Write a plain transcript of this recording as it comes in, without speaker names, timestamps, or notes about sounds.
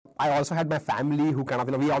I also had my family who kind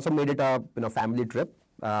of, we also made it a family trip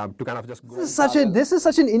to kind of just go. This is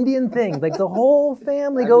such an Indian thing. Like the whole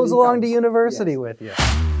family goes along to university with you.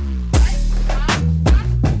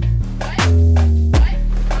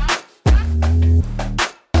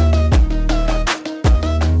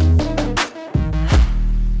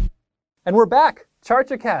 And we're back.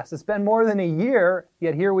 CharchaCast. It's been more than a year,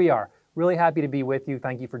 yet here we are. Really happy to be with you.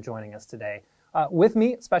 Thank you for joining us today. With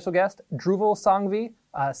me, special guest, Dhruval Sanghvi,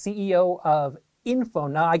 CEO of Info.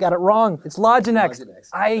 Now I got it wrong. It's Loginext.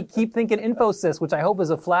 I keep thinking Infosys, which I hope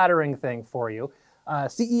is a flattering thing for you.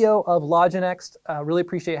 CEO of Loginext. Really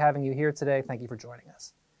appreciate having you here today. Thank you for joining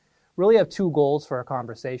us. Really have two goals for our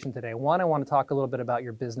conversation today. One, I want to talk a little bit about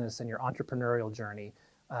your business and your entrepreneurial journey.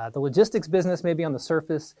 The logistics business, maybe on the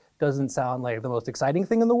surface, doesn't sound like the most exciting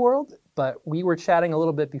thing in the world, but we were chatting a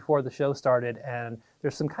little bit before the show started, and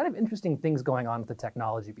there's some kind of interesting things going on with the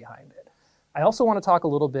technology behind it. I also want to talk a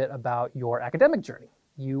little bit about your academic journey.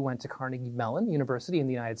 You went to Carnegie Mellon University in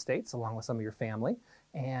the United States, along with some of your family,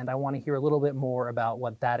 and I want to hear a little bit more about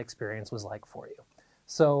what that experience was like for you.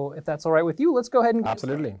 So if that's all right with you, let's go ahead and get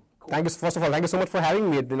Absolutely. Cool. Thank you. First of all, thank you so much for having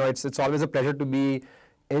me. It's always a pleasure to be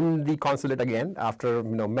in the consulate again after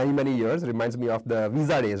many years. It reminds me of the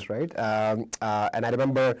visa days, right? And I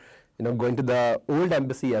remember going to the old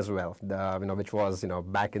embassy as well, which was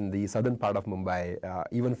back in the southern part of Mumbai,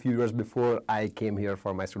 even a few years before I came here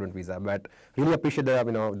for my student visa. But really appreciate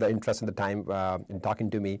the interest and the time in talking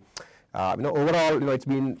to me. Overall, it's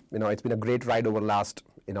been a great ride over the last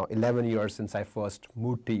 11 years since I first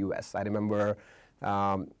moved to US. I remember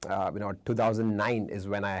 2009 is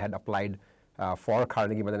when I had applied for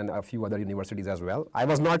Carnegie Mellon and a few other universities as well. I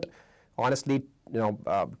was not, honestly,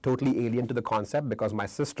 totally alien to the concept because my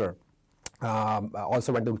sister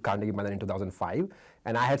also went to Carnegie Mellon in 2005,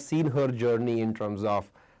 and I had seen her journey in terms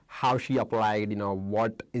of how she applied,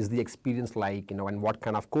 what is the experience like, and what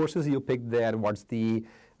kind of courses you picked there, what's the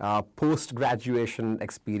post-graduation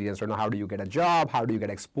experience, how do you get a job, how do you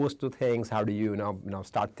get exposed to things, how do you,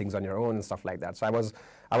 start things on your own and stuff like that. So I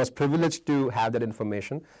was privileged to have that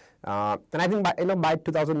information. And I think by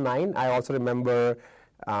 2009, I also remember,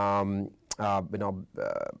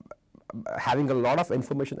 having a lot of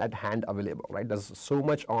information at hand available, right? There's so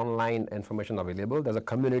much online information available. There's a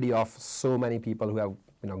community of so many people who have,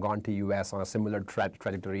 gone to US on a similar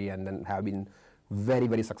trajectory and then have been very,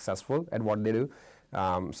 very successful at what they do.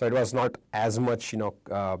 So it was not as much,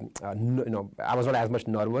 I was not as much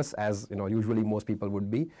nervous as, usually most people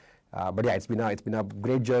would be. But yeah, it's been a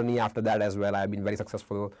great journey after that as well. I've been very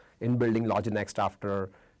successful in building Loginext after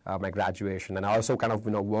my graduation, and I also kind of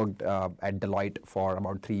worked at Deloitte for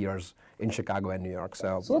about 3 years in Chicago and New York.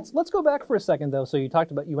 So let's go back for a second though. So you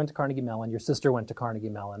talked about you went to Carnegie Mellon. Your sister went to Carnegie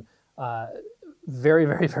Mellon. Very,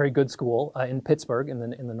 very, very good school in Pittsburgh, in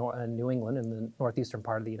New England, in the northeastern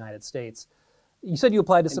part of the United States. You said you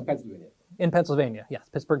applied to Pennsylvania. In Pennsylvania, yes,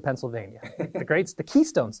 Pittsburgh, Pennsylvania, the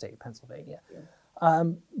Keystone State, Pennsylvania. Yeah.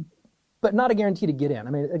 But not a guarantee to get in.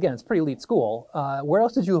 I mean, again, it's a pretty elite school. Where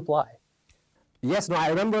else did you apply? Yes, no, I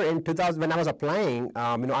remember in 2000 when I was applying,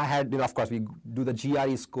 I had, of course, we do the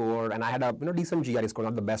GRE score, and I had a, decent GRE score,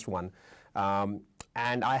 not the best one.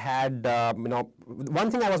 And I had, one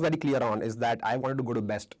thing I was very clear on is that I wanted to go to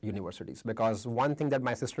best universities, because one thing that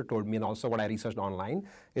my sister told me, and also what I researched online,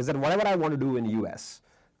 is that whatever I want to do in US,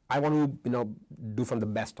 I want to, do from the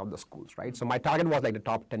best of the schools, right? So my target was like the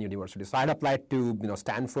top 10 universities. So I had applied to,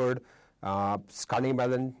 Stanford, Carnegie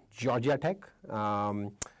Mellon, Georgia Tech,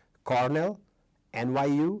 Cornell,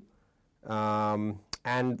 NYU,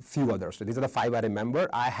 and few others. So these are the 5 I remember.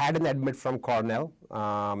 I had an admit from Cornell,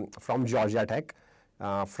 from Georgia Tech,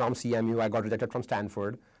 from CMU. I got rejected from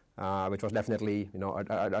Stanford, which was definitely,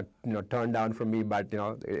 a turn down from me. But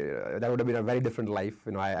that would have been a very different life.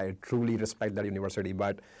 I truly respect that university.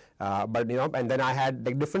 But and then I had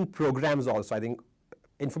like different programs also. I think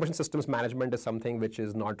information systems management is something which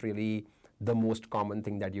is not really the most common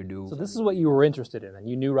thing that you do. So this is what you were interested in, and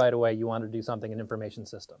you knew right away you wanted to do something in information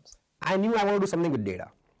systems. I knew I wanted to do something with data.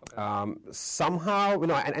 Okay. Somehow,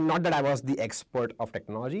 and not that I was the expert of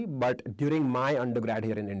technology, but during my undergrad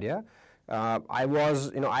here in India, I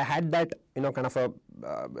was, I had that, kind of a,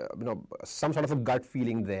 some sort of a gut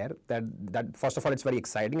feeling there that first of all, it's very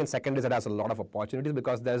exciting, and second is it has a lot of opportunities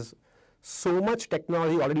because there's so much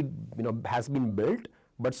technology already, has been built,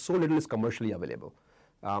 but so little is commercially available.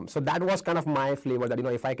 So that was kind of my flavor that,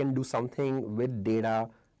 if I can do something with data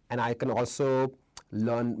and I can also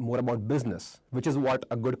learn more about business, which is what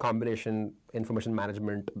a good combination information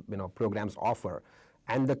management, programs offer.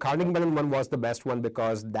 And the Carnegie Mellon one was the best one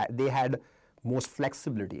because that they had most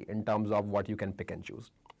flexibility in terms of what you can pick and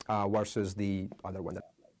choose versus the other one.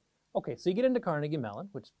 Okay, so you get into Carnegie Mellon,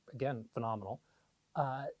 which again, phenomenal.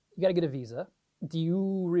 You got to get a visa. Do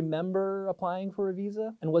you remember applying for a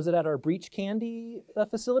visa? And was it at our Breach Candy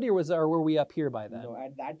facility, or were we up here by then? No,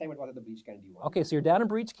 at that time it was at the Breach Candy one. Okay, so you're down in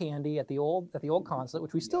Breach Candy at the old consulate,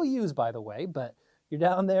 which we still use, by the way. But you're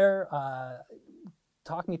down there.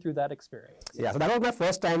 Talk me through that experience. Yeah, so that was my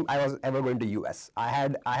first time I was ever going to US. I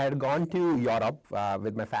had gone to Europe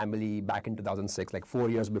with my family back in 2006, like 4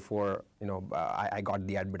 years before I got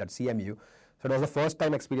the admit at CMU. So it was the first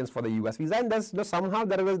time experience for the US visa, and there's somehow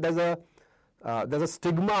there's a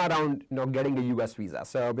stigma around getting a US visa.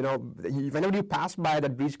 So whenever you pass by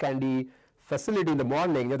that Breach Candy facility in the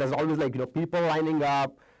morning, there's always people lining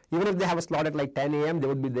up. Even if they have a slot at like 10 a.m., they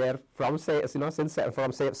would be there from say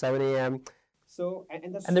 7 a.m. So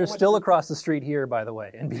and they're still across the street here, by the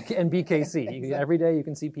way, in BKC. Exactly. Every day you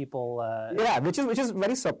can see people. Yeah, which is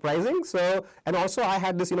very surprising. So, and also I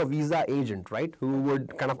had this visa agent, right, who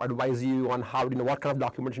would kind of advise you on how what kind of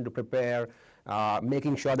documentation to prepare,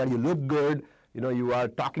 making sure that you look good, you are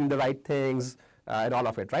talking the right things, and all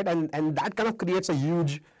of it, right? And that kind of creates a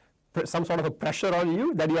huge some sort of a pressure on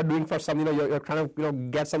you that you are doing for some, you're trying to,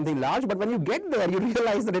 get something large. But when you get there, you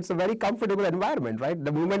realize that it's a very comfortable environment, right?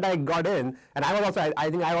 The moment I got in, and I was also, I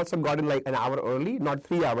think I also got in like an hour early, not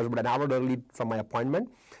 3 hours, but an hour early from my appointment.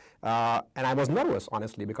 And I was nervous,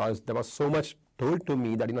 honestly, because there was so much told to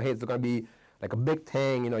me that, hey, it's going to be like a big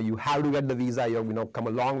thing. You have to get the visa. You've come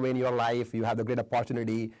a long way in your life. You have the great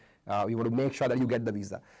opportunity. You want to make sure that you get the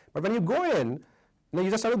visa. But when you go in, you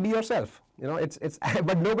just have to be yourself.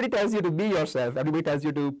 But nobody tells you to be yourself. Everybody tells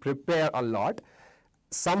you to prepare a lot.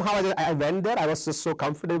 Somehow I went there. I was just so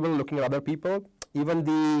comfortable looking at other people. Even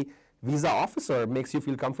the visa officer makes you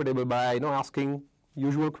feel comfortable by asking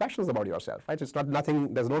usual questions about yourself. Right? It's not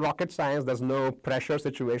nothing. There's no rocket science. There's no pressure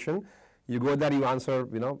situation. You go there. You answer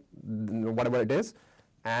whatever it is.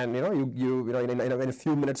 And in a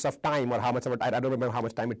few minutes of time, or how much of it, I don't remember how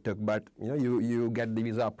much time it took, but you get the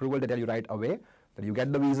visa approval. They tell you right away that you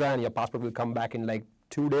get the visa and your passport will come back in like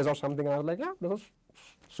 2 days or something. And I was like, yeah, this was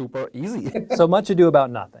super easy. So much ado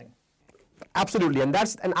about nothing. Absolutely, and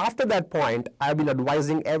after that point, I've been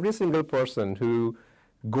advising every single person who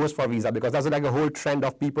goes for visa, because that's like a whole trend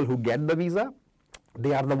of people who get the visa.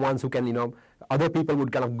 They are the ones who can, other people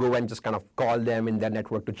would kind of go and just kind of call them in their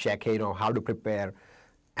network to check, hey, how to prepare.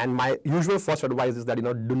 And my usual first advice is that,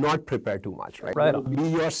 do not prepare too much, right? Right. Be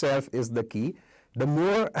yourself is the key. The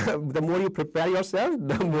more you prepare yourself,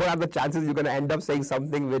 the more are the chances you're going to end up saying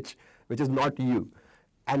something which is not you.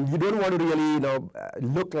 And you don't want to really,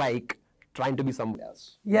 look like trying to be someone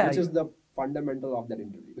else. Yeah. Which is the fundamental of that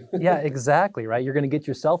interview. Yeah, exactly, right? You're going to get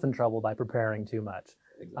yourself in trouble by preparing too much.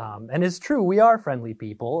 Exactly. And it's true, we are friendly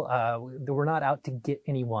people. We're not out to get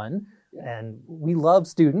anyone. Yeah. And we love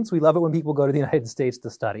students. We love it when people go to the United States to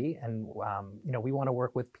study, and we want to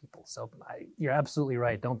work with people. So you're absolutely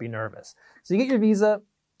right. Don't be nervous. So you get your visa.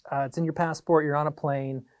 It's in your passport. You're on a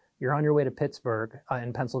plane. You're on your way to Pittsburgh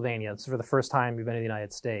in Pennsylvania. It's for the first time you've been to the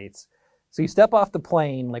United States. So you step off the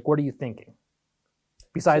plane. Like, what are you thinking?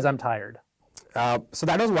 Besides, I'm tired. So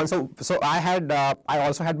that was one. So I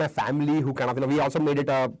also had my family who kind of we also made it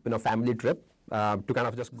a family trip. To kind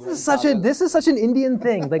of just go. This is such an Indian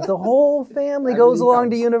thing. Like the whole family goes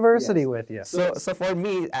along to university with you. So for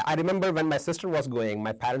me, I remember when my sister was going,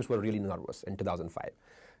 my parents were really nervous in 2005.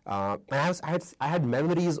 And I had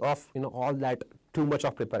memories of all that too much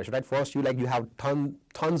of preparation. Right, first you have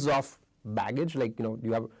tons of baggage,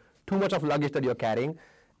 you have too much of luggage that you're carrying,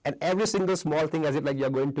 and every single small thing as if you're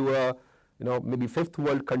going to a maybe fifth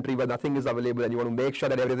world country where nothing is available, and you want to make sure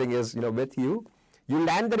that everything is with you. You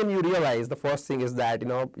land there and you realize the first thing is that,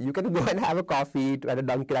 you can go and have a coffee at a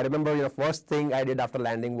Dunkin'. I remember, first thing I did after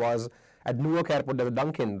landing was at Newark Airport, there's a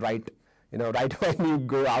Dunkin', right when you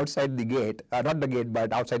go outside the gate, not the gate,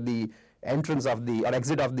 but outside the entrance of or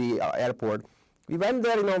exit of the airport. We went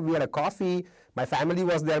there, we had a coffee. My family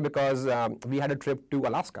was there because we had a trip to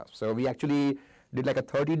Alaska. So we actually did like a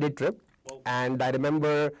 30-day trip. Whoa. And I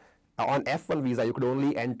remember on F1 visa, you could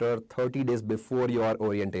only enter 30 days before your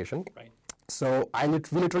orientation. Right. So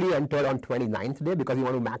we literally entered on 29th day because we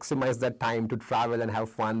want to maximize that time to travel and have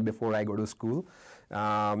fun before I go to school.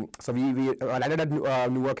 So we landed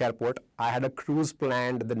at Newark Airport. I had a cruise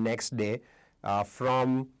planned the next day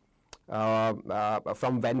from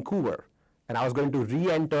Vancouver. And I was going to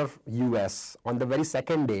re-enter US on the very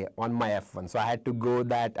second day on my F1. So I had to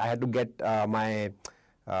get my,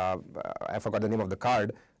 I forgot the name of the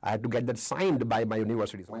card. I had to get that signed by my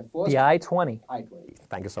university. So my first the I-20. I-20.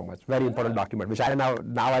 Thank you so much. Very important document, which I now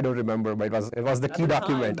I don't remember, but it was the key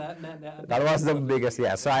document. That was the biggest,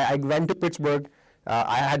 yeah. So I went to Pittsburgh.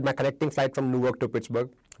 I had my connecting flight from Newark to Pittsburgh.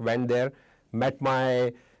 went there, met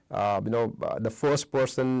my, the first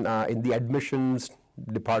person in the admissions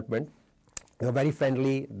department. They were very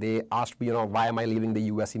friendly. They asked me, why am I leaving the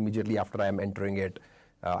U.S. immediately after I am entering it?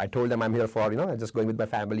 I told them I'm here for, just going with my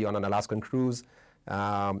family on an Alaskan cruise.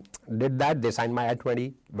 Did that. They signed my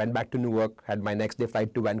I-20, went back to Newark, had my next day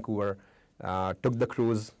flight to Vancouver, took the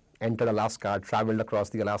cruise, entered Alaska, traveled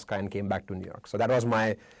across the Alaska, and came back to New York. So that was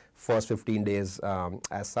my first 15 days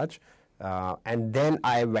as such. And then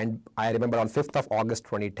I remember on 5th of August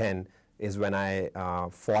 2010 is when I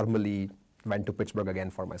formally went to Pittsburgh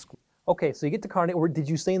again for my school. Okay, so you get to Carnegie, or did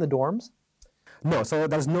you stay in the dorms? No, so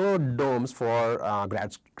there's no dorms for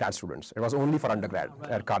grad students. It was only for undergrad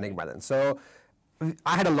at Carnegie Mellon. So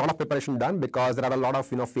I had a lot of preparation done because there are a lot of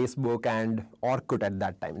Facebook and Orkut at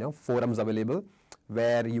that time, forums available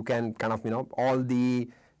where you can kind of all the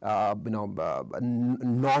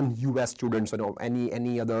non-US students,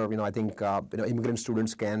 any other I think immigrant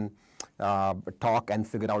students can talk and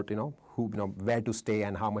figure out who where to stay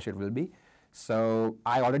and how much it will be. So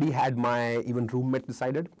I already had my even roommate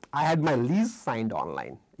decided. I had my lease signed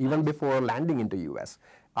online even before landing into US.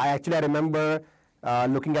 I remember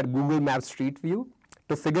looking at Google Maps Street View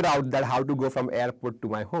to figure out that how to go from airport to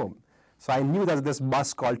my home. So I knew there's this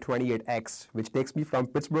bus called 28X, which takes me from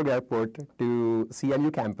Pittsburgh Airport to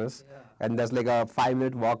CMU campus, and there's like a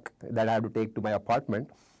 5-minute walk that I have to take to my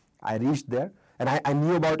apartment. I reached there. And I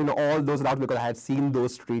knew about all those routes because I had seen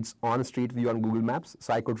those streets on Street View on Google Maps,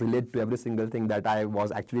 so I could relate to every single thing that I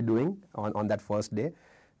was actually doing on that first day.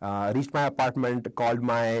 Reached my apartment, called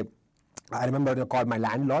my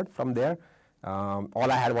landlord from there.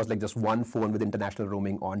 All I had was like just one phone with international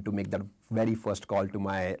roaming on to make that very first call to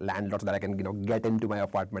my landlord so that I can get into my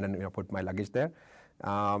apartment and put my luggage there.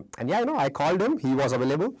 I called him. He was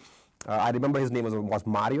available. I remember his name was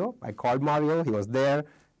Mario. I called Mario. He was there.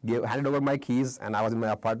 Handed over my keys, and I was in my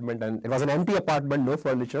apartment, and it was an empty apartment, no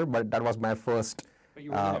furniture, but that was my first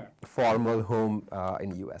formal home in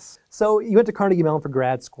the U.S. So you went to Carnegie Mellon for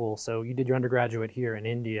grad school, so you did your undergraduate here in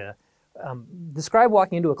India. Describe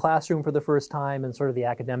walking into a classroom for the first time and sort of the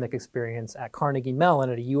academic experience at Carnegie Mellon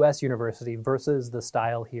at a U.S. university versus the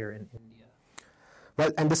style here in India. Well,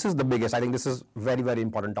 and this is the biggest. I think this is very, very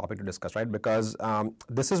important topic to discuss, right? Because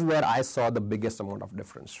this is where I saw the biggest amount of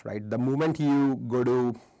difference, right? The moment you go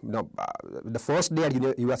to, the first day at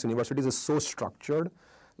U.S. universities is so structured.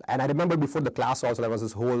 And I remember before the class also, there was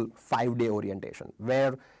this whole 5-day orientation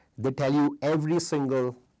where they tell you every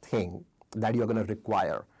single thing that you're going to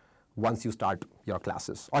require once you start your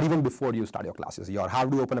classes, or even before you start your classes. How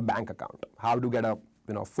to open a bank account, how to get a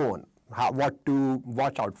phone, what to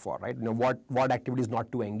watch out for, right? What activities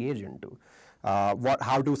not to engage into,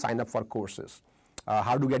 how to sign up for courses,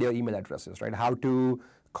 how to get your email addresses, right? How to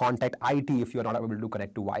contact IT if you're not able to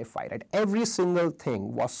connect to Wi-Fi, right? Every single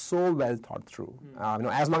thing was so well thought through.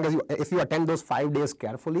 As long as if you attend those 5 days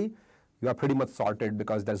carefully, you are pretty much sorted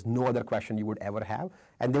because there's no other question you would ever have.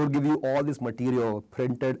 And they would give you all this material,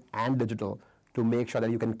 printed and digital, to make sure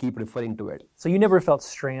that you can keep referring to it. So you never felt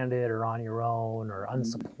stranded or on your own or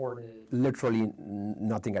unsupported? Literally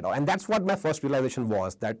nothing at all. And that's what my first realization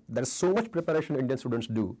was, that there's so much preparation Indian students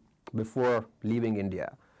do before leaving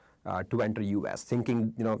India to enter US,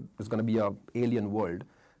 thinking it's going to be an alien world.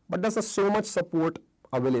 But there's so much support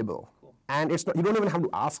available. Cool. And it's not, you don't even have to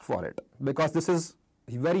ask for it, because this is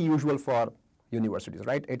very usual for universities,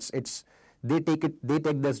 right? They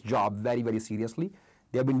take this job very, very seriously.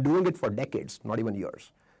 They have been doing it for decades, not even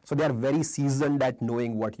years. So they are very seasoned at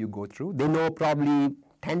knowing what you go through. They know probably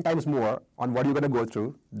 10 times more on what you're going to go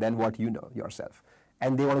through than what you know yourself.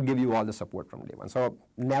 And they want to give you all the support from day one. So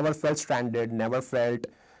never felt stranded, never felt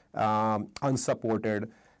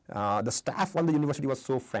unsupported. The staff on the university was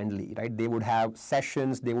so friendly, right? They would have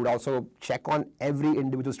sessions. They would also check on every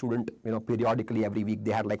individual student, periodically every week.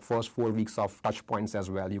 They had like first 4 weeks of touch points as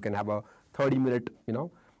well. You can have a 30-minute,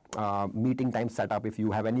 meeting time set up if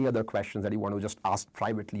you have any other questions that you want to just ask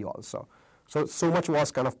privately also. So much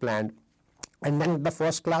was kind of planned. And then the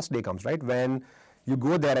first class day comes, right? When you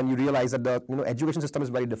go there and you realize that the education system is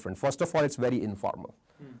very different. First of all, it's very informal.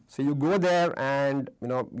 So you go there and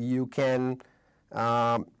you can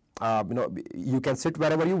you can sit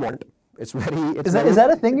wherever you want. Is that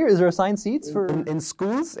a thing here? Is there assigned seats for in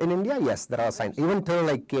schools in India? Yes, there are assigned. Even till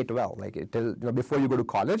like K-12, like till before you go to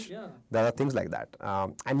college, there are things like that.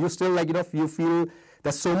 And you still you feel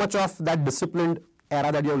there's so much of that disciplined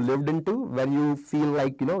era that you've lived into, when you feel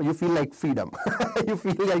like you feel like freedom. You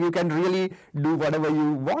feel like you can really do whatever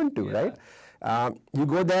you want to, right? You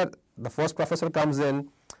go there. The first professor comes in,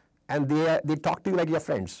 and they talk to you like your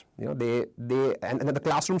friends. And the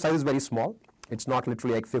classroom size is very small. It's not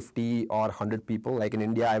literally like 50 or 100 people. Like in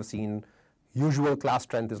India, I've seen usual class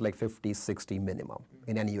strength is like 50, 60 minimum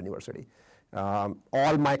in any university.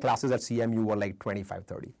 All my classes at CMU were like 25,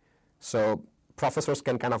 30. So professors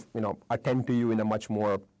can kind of, attend to you in a much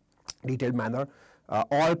more detailed manner.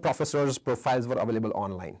 All professors' profiles were available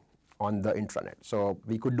online on the intranet. So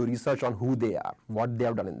we could do research on who they are, what they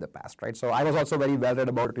have done in the past, right? So I was also very well read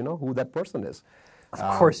about, who that person is.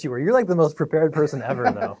 Of course you were. You're like the most prepared person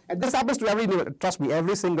ever, though. And this happens to trust me,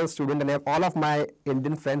 every single student, and all of my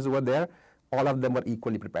Indian friends who were there, all of them were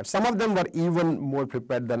equally prepared. Some of them were even more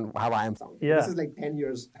prepared than how I am. Yeah. This is like 10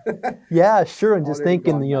 years. Yeah, sure. And just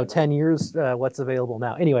thinking, 10 years, what's available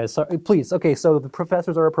now. Anyway, so please, okay, so the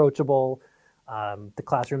professors are approachable, the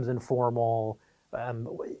classroom's informal.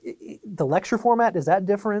 The lecture format, is that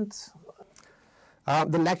different?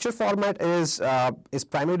 The lecture format is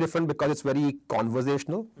primarily different because it's very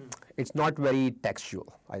conversational. It's not very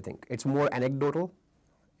textual, I think. It's more anecdotal.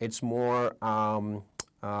 It's more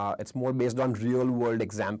based on real-world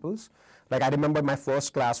examples. Like I remember my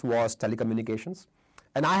first class was telecommunications.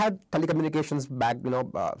 And I had telecommunications back,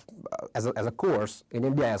 as a course in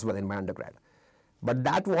India as well in my undergrad. But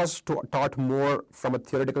that was taught more from a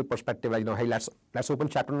theoretical perspective, like, hey, let's open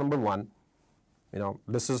chapter number 1.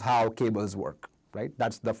 This is how cables work, right?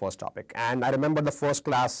 That's the first topic. And I remember the first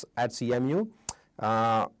class at CMU,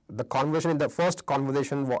 the first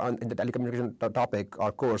conversation in the telecommunication topic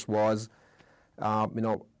or course was,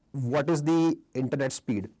 what is the internet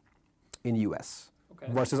speed in US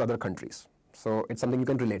versus other countries? So it's something you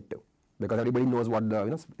can relate to, because everybody knows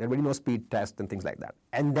everybody knows speed tests and things like that.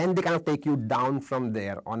 And then they kind of take you down from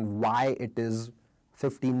there on why it is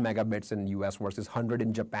 15 megabits in US versus 100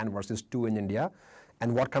 in Japan versus 2 in India,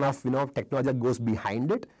 and what kind of technology goes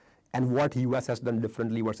behind it, and what US has done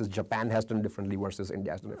differently versus Japan has done differently versus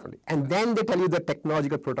India has done differently. And then they tell you the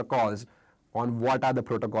technological protocols on what are the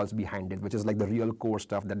protocols behind it, which is like the real core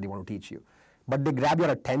stuff that they want to teach you. But they grab your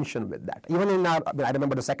attention with that. Even I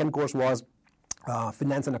remember the second course was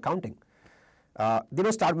finance and accounting. They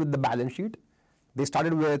don't start with the balance sheet. They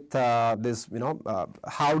started with what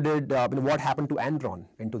happened to Enron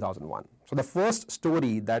in 2001. So the first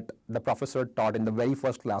story that the professor taught in the very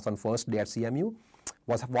first class on first day at CMU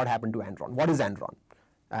was what happened to Enron. What is Enron?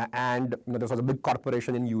 And there was a big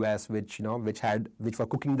corporation in US which were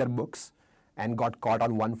cooking their books and got caught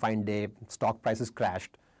on one fine day. Stock prices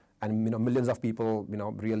crashed, and millions of people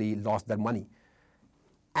really lost their money.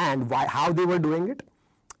 And how they were doing it,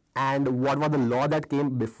 and what was the law that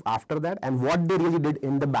came after that, and what they really did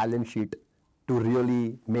in the balance sheet to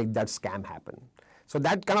really make that scam happen. So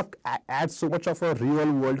that kind of adds so much of a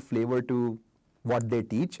real-world flavor to what they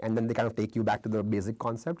teach, and then they kind of take you back to the basic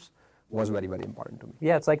concepts, was very, very important to me.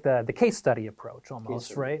 Yeah, it's like the case study approach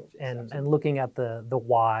almost, right? And looking at the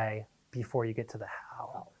why before you get to the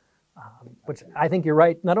how. Which I think you're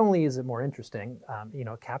right. Not only is it more interesting,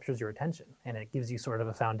 it captures your attention, and it gives you sort of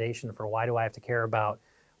a foundation for why do I have to care about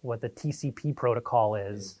what the TCP protocol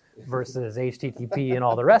is versus HTTP and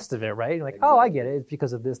all the rest of it, right? You're like, oh, I get it. It's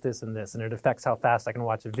because of this, this, and this, and it affects how fast I can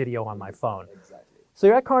watch a video on my phone. Exactly. So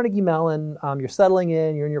you're at Carnegie Mellon, you're settling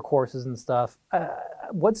in, you're in your courses and stuff.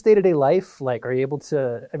 What's day-to-day life like? Are you able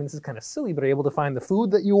to, this is kind of silly, but are you able to find the food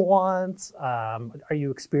that you want? Are you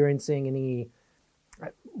experiencing any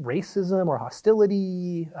racism or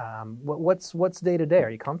hostility? What's day-to-day? Are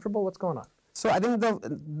you comfortable? What's going on? So I think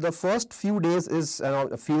the first few days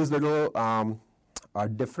feels a little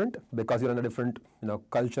different, because you're in a different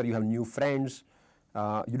culture. You have new friends.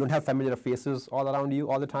 You don't have familiar faces all around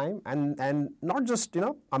you all the time, and not just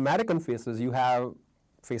American faces. You have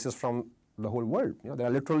faces from the whole world. There are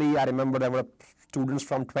literally, I remember there were students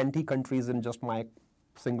from 20 countries in just my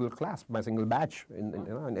single class, my single batch in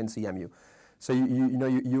CMU. So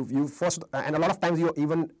you first, and a lot of times you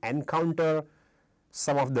even encounter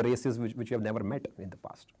some of the races which you have never met in the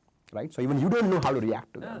past, right? So even you don't know how to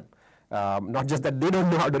react to them. Not just that they don't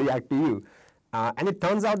know how to react to you. And it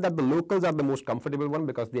turns out that the locals are the most comfortable one,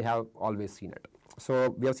 because they have always seen it.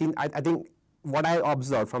 So we have seen, I think what I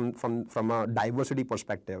observed from a diversity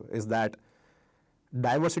perspective is that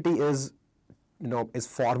diversity is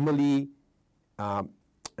formally taught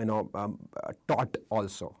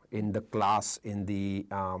also in the class, in the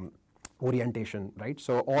orientation, right?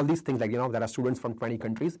 So all these things, like there are students from 20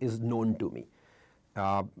 countries, is known to me,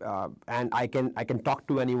 and I can talk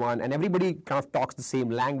to anyone, and everybody kind of talks the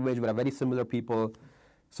same language. We are very similar people,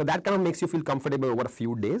 so that kind of makes you feel comfortable over a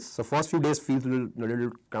few days. So first few days feels a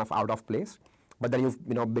little kind of out of place, but then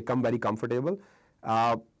you become very comfortable.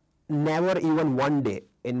 Never even one day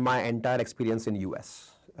in my entire experience in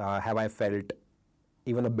US have I felt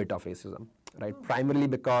even a bit of racism, right? Primarily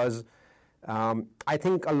because I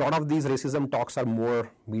think a lot of these racism talks are more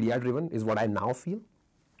media-driven, is what I now feel.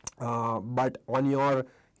 But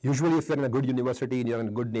usually if you're in a good university and you're in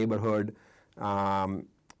a good neighborhood, and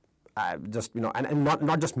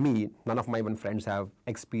not just me, none of my even friends have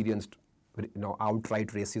experienced outright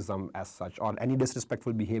racism as such, or any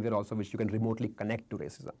disrespectful behavior also which you can remotely connect to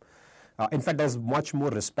racism. In fact, there's much more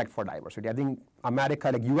respect for diversity. I think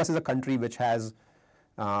America, like US, is a country which has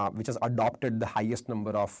adopted the highest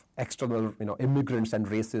number of external immigrants and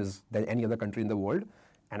races than any other country in the world,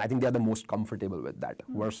 and I think they're the most comfortable with that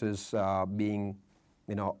versus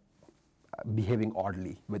behaving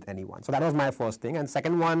oddly with anyone. So that was my first thing. And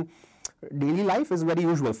second one, daily life is very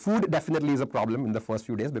usual. Food definitely is a problem in the first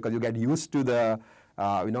few days because you get used to the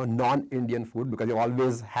non-Indian food because you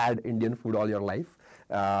always had Indian food all your life.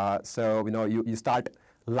 So you start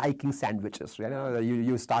liking sandwiches.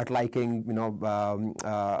 You start liking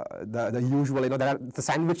the usual. The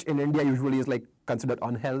sandwich in India usually is like considered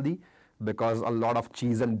unhealthy because a lot of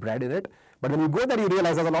cheese and bread in it. But when you go there, you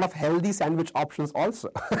realize there's a lot of healthy sandwich options also,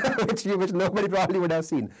 which nobody probably would have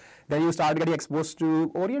seen. Then you start getting exposed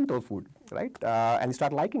to Oriental food, right? And you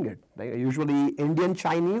start liking it. Right? Usually, Indian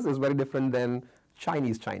Chinese is very different than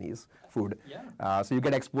Chinese food. Yeah. So you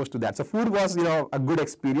get exposed to that. So food was, a good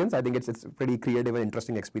experience. I think it's a pretty creative and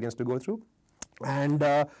interesting experience to go through. And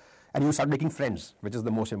you start making friends, which is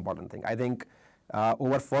the most important thing. I think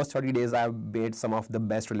over first 30 days, I've made some of the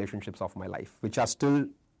best relationships of my life, which are still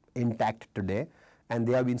intact today, and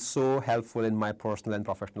they have been so helpful in my personal and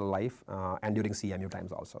professional life, and during CMU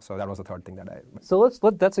times also. So that was the third thing that I. So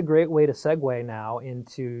that's a great way to segue now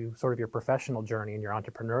into sort of your professional journey and your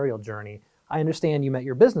entrepreneurial journey. I understand you met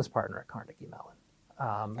your business partner at Carnegie Mellon.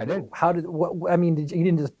 I did. You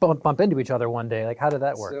didn't just bump into each other one day. Like, how did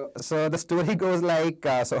that work? So the story goes like,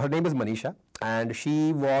 so her name is Manisha, and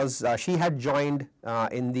she had joined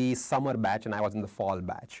in the summer batch, and I was in the fall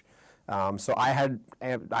batch. So I had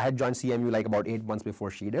joined CMU like about 8 months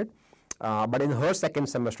before she did. But in her second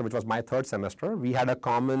semester, which was my third semester, we had a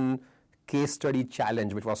common case study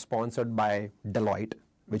challenge, which was sponsored by Deloitte,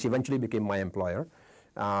 which eventually became my employer.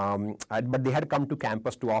 But they had come to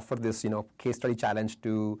campus to offer this, case study challenge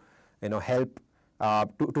to, help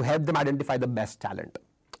them identify the best talent,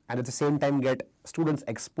 and at the same time get students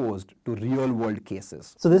exposed to real-world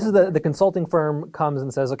cases. So this is the consulting firm comes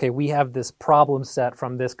and says, okay, we have this problem set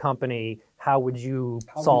from this company. How would you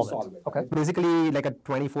solve it? Okay. Basically, like a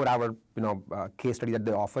 24-hour, case study that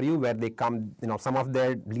they offer you, where they come, some of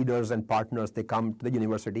their leaders and partners, they come to the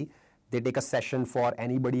university. They take a session for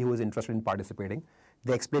anybody who is interested in participating.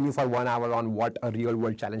 They explain you for 1 hour on what a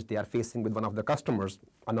real-world challenge they are facing with one of the customers,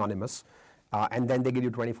 anonymous, and then they give you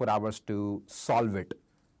 24 hours to solve it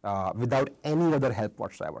without any other help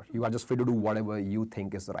whatsoever. You are just free to do whatever you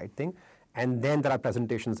think is the right thing. And then there are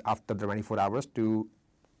presentations after the 24 hours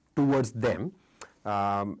towards them,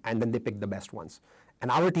 and then they pick the best ones. And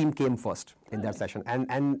our team came first in that session.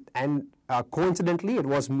 And coincidentally, it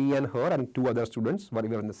was me and her and 2 other students, but we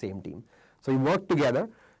were in the same team. So we worked together.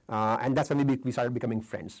 And that's when we started becoming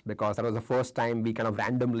friends, because that was the first time we kind of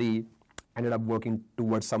randomly ended up working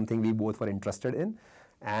towards something we both were interested in.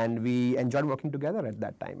 And we enjoyed working together at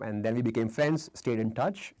that time. And then we became friends, stayed in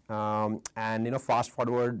touch. And fast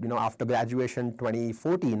forward, after graduation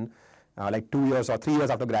 2014, like 2 years or 3 years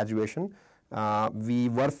after graduation, we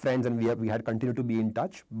were friends and we had continued to be in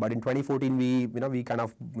touch. But in 2014, we kind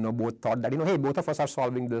of both thought that, hey, both of us are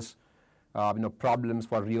solving this problems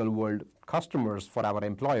for real-world customers for our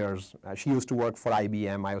employers. She used to work for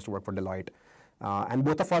IBM, I used to work for Deloitte. And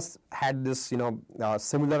both of us had this,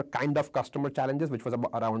 similar kind of customer challenges, which was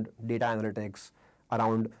around data analytics,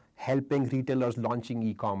 around helping retailers launching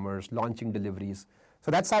e-commerce, launching deliveries.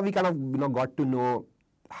 So that's how we kind of, got to know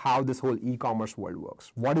how this whole e-commerce world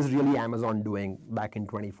works. What is really Amazon doing back in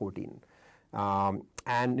 2014? And,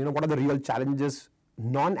 what are the real challenges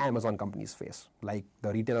non-Amazon companies face, like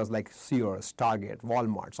the retailers like Sears, Target,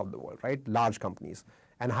 Walmarts of the world, right? Large companies.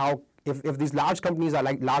 And how, if these large companies are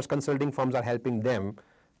like large consulting firms are helping them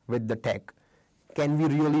with the tech, can we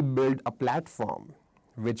really build a platform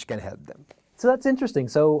which can help them? So that's interesting.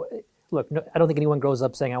 So look, I don't think anyone grows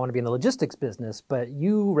up saying, I want to be in the logistics business, but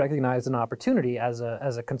you recognized an opportunity as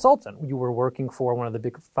a consultant. You were working for one of the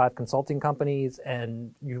big 5 consulting companies,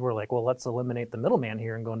 and you were like, well, let's eliminate the middleman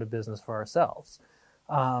here and go into business for ourselves.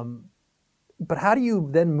 But how do you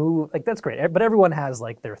then move? Like, that's great, but everyone has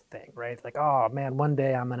like their thing, right? Like, oh man, one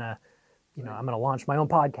day I'm gonna launch my own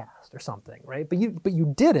podcast or something, right? But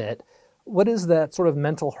you did it. What is that sort of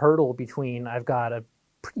mental hurdle between I've got a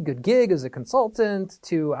pretty good gig as a consultant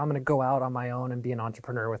to I'm gonna go out on my own and be an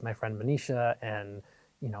entrepreneur with my friend Manisha, and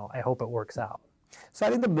I hope it works out? So I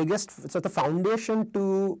think the foundation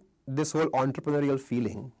to this whole entrepreneurial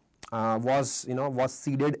feeling was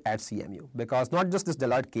seeded at CMU, because not just this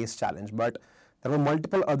Deloitte case challenge, but there were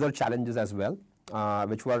multiple other challenges as well,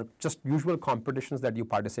 which were just usual competitions that you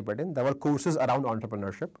participate in. There were courses around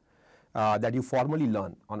entrepreneurship that you formally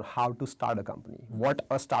learn on how to start a company, what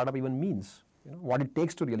a startup even means, what it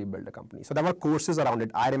takes to really build a company. So there were courses around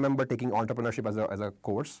it. I remember taking entrepreneurship as a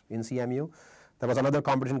course in CMU. There was another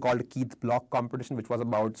competition called Keith Block competition, which was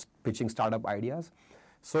about pitching startup ideas.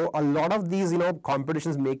 So a lot of these,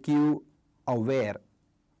 competitions make you aware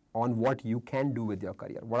on what you can do with your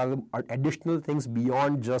career. What are the additional things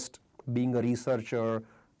beyond just being a researcher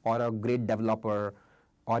or a great developer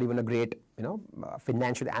or even a great,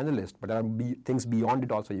 financial analyst, but there are things beyond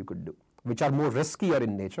it also you could do, which are more riskier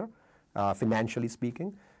in nature, financially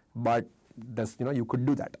speaking, but you could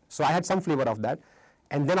do that. So I had some flavor of that.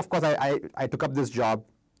 And then, of course, I took up this job.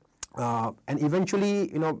 And eventually,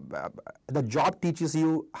 the job teaches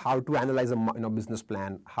you how to analyze a business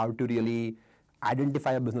plan, how to really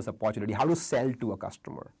identify a business opportunity, how to sell to a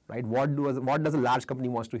customer, right? What does a large company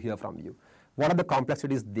wants to hear from you? What are the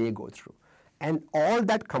complexities they go through? And all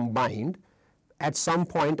that combined, at some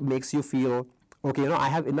point, makes you feel, okay, I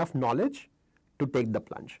have enough knowledge to take the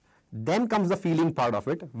plunge. Then comes the feeling part of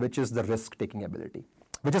it, which is the risk-taking ability,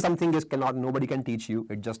 which is something nobody can teach you.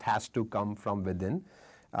 It just has to come from within.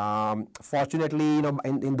 Fortunately,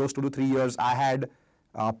 in those 2 to 3 years, I had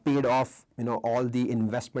paid off, all the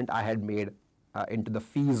investment I had made into the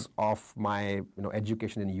fees of my,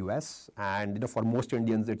 education in the U.S. And for most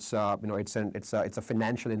Indians, it's a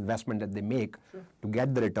financial investment that they make to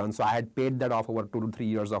get the return. So I had paid that off over 2 to 3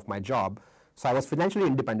 years of my job. So I was financially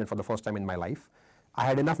independent for the first time in my life. I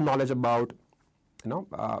had enough knowledge about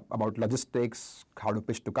logistics, how to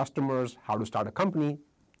pitch to customers, how to start a company,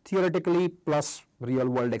 theoretically plus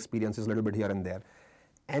real-world experiences a little bit here and there.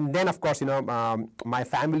 And then, of course, my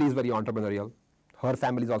family is very entrepreneurial. Her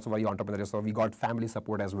family is also very entrepreneurial, so we got family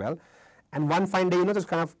support as well. And one fine day, just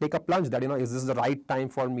kind of take a plunge that, is this the right time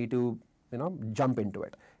for me to, jump into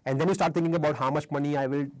it? And then you start thinking about how much money I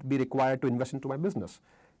will be required to invest into my business.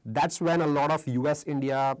 That's when a lot of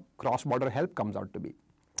US-India cross-border help comes out to be.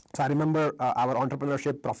 So I remember our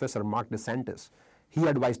entrepreneurship professor, Mark DeSantis, he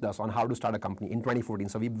advised us on how to start a company in 2014.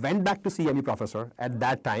 So we went back to CMU professor at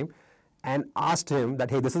that time and asked him that,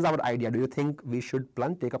 hey, this is our idea. Do you think we should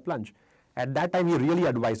take a plunge? At that time, he really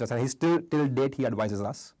advised us, and he's still, till date, he advises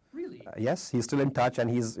us. Really? Yes, he's still in touch, and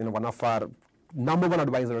he's one of our number one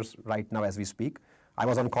advisors right now as we speak. I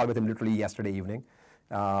was on call with him literally yesterday evening.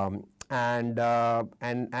 He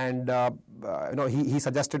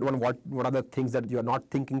suggested what are the things that you're not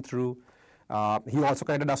thinking through. He also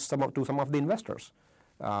connected us to some of the investors,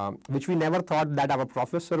 which we never thought that our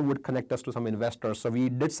professor would connect us to some investors. So we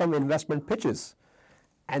did some investment pitches.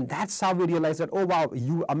 And that's how we realized that, oh, wow,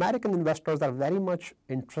 you American investors are very much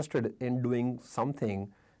interested in doing something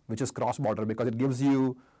which is cross-border, because it gives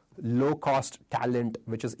you low-cost talent,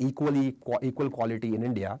 which is equal quality in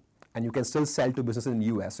India, and you can still sell to businesses in the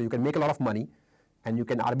US. So you can make a lot of money, and you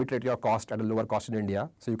can arbitrate your cost at a lower cost in India.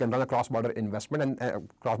 So you can run a cross-border investment and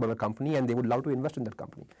cross-border company, and they would love to invest in that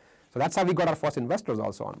company. So that's how we got our first investors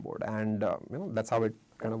also on board, and that's how it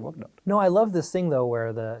kind of worked out. No, I love this thing though,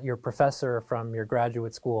 where your professor from your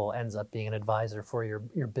graduate school ends up being an advisor for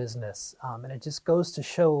your business, and it just goes to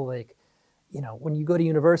show, when you go to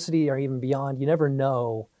university or even beyond, you never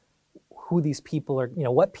know who these people are,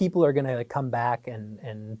 what people are going to come back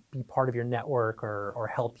and be part of your network or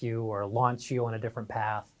help you or launch you on a different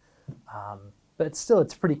path. But still,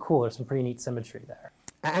 it's pretty cool. There's some pretty neat symmetry there.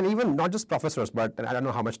 And even not just professors, but I don't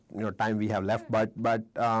know how much time we have left, but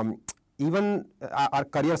even our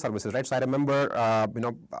career services, right? So I remember,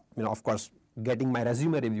 of course, getting my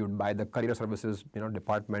resume reviewed by the career services,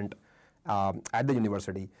 department at the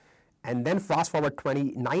university, and then fast forward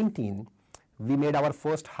 2019, we made our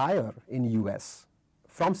first hire in US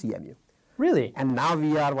from CMU. Really? And now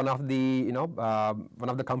we are one of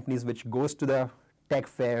the companies which goes to the tech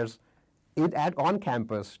fairs on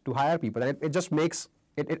campus to hire people, and it just makes.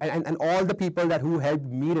 And all the people who helped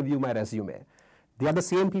me review my resume, they are the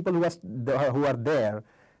same people who are there,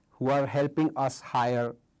 who are helping us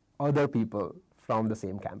hire other people from the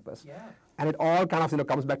same campus. Yeah. And it all kind of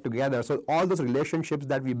comes back together. So all those relationships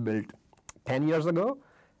that we built 10 years ago,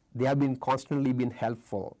 they have constantly been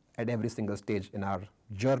helpful at every single stage in our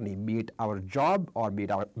journey, be it our job or be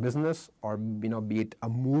it our business or be it a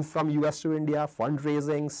move from US to India,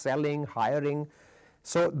 fundraising, selling, hiring.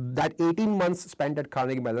 So that 18 months spent at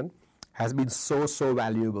Carnegie Mellon has been so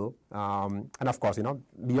valuable. And of course,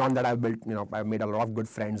 beyond that, I've made a lot of good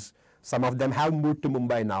friends. Some of them have moved to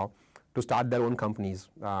Mumbai now. to start their own companies.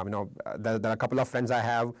 There are a couple of friends I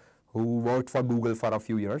have who worked for Google for a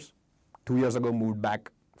few years. 2 years ago, moved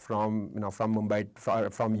back from Mumbai,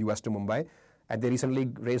 from US to Mumbai, and they recently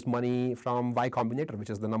raised money from Y Combinator, which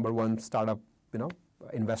is the #1 startup,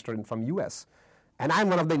 investor from US, and I'm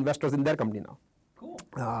one of the investors in their company now. Cool.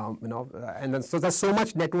 And then so there's so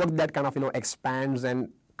much network that kind of expands and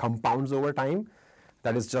compounds over time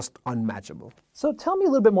that is just unmatchable. So tell me a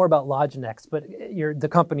little bit more about Loginext, but the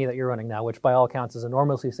company that you're running now, which by all accounts is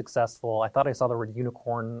enormously successful. I thought I saw the word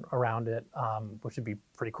unicorn around it, which would be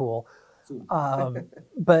pretty cool.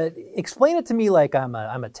 But explain it to me like I'm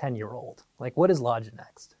a 10-year-old. Like, what is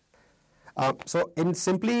Loginext? So in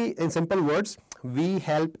simple words, we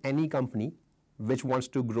help any company which wants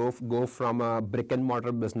to go from a brick and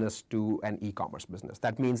mortar business to an e-commerce business.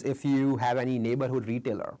 That means if you have any neighborhood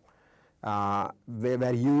retailer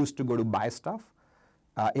where you used to go to buy stuff,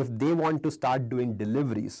 if they want to start doing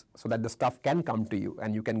deliveries so that the stuff can come to you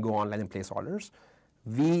and you can go online and place orders,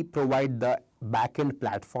 we provide the back-end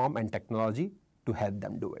platform and technology to help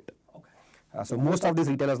them do it. Okay. So most of these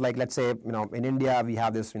retailers, like let's say, in India, we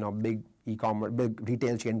have this, big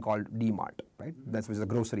retail chain called D-Mart, right? That's which is a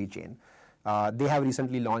grocery chain. They have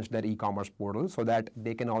recently launched their e-commerce portal so that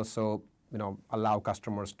they can also, allow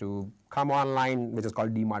customers to come online, which is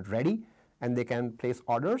called D-Mart Ready, and they can place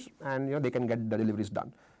orders and they can get the deliveries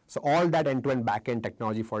done. So all that end-to-end back-end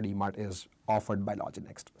technology for D-Mart is offered by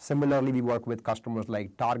Loginext. Similarly, we work with customers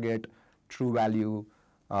like Target, True Value,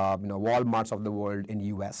 Walmarts of the world in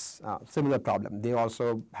US. Similar problem. They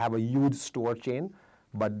also have a huge store chain,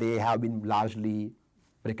 but they have been largely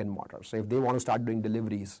brick and mortar. So if they want to start doing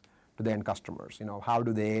deliveries to the end customers, how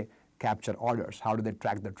do they capture orders? How do they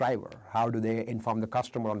track the driver? How do they inform the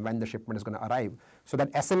customer on when the shipment is going to arrive? So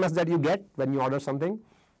that SMS that you get when you order something,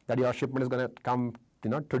 that your shipment is going to come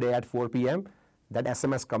today at 4 p.m., that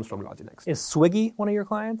SMS comes from Loginext. Is Swiggy one of your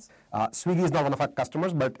clients? Swiggy is not one of our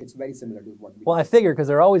customers, but it's very similar to what we do. Well, I figured because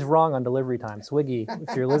they're always wrong on delivery time. Swiggy,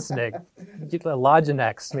 if you're listening, get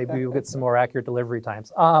Loginext. Maybe we'll get some more accurate delivery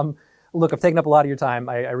times. Look, I've taken up a lot of your time.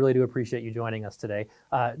 I really do appreciate you joining us today.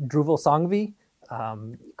 Dhruval Sanghvi,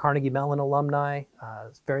 Carnegie Mellon alumni,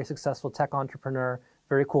 very successful tech entrepreneur.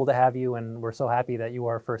 Very cool to have you, and we're so happy that you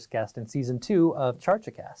are our first guest in season 2 of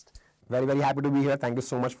CharchaCast. Very, very happy to be here. Thank you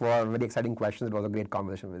so much for very exciting questions. It was a great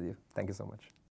conversation with you. Thank you so much.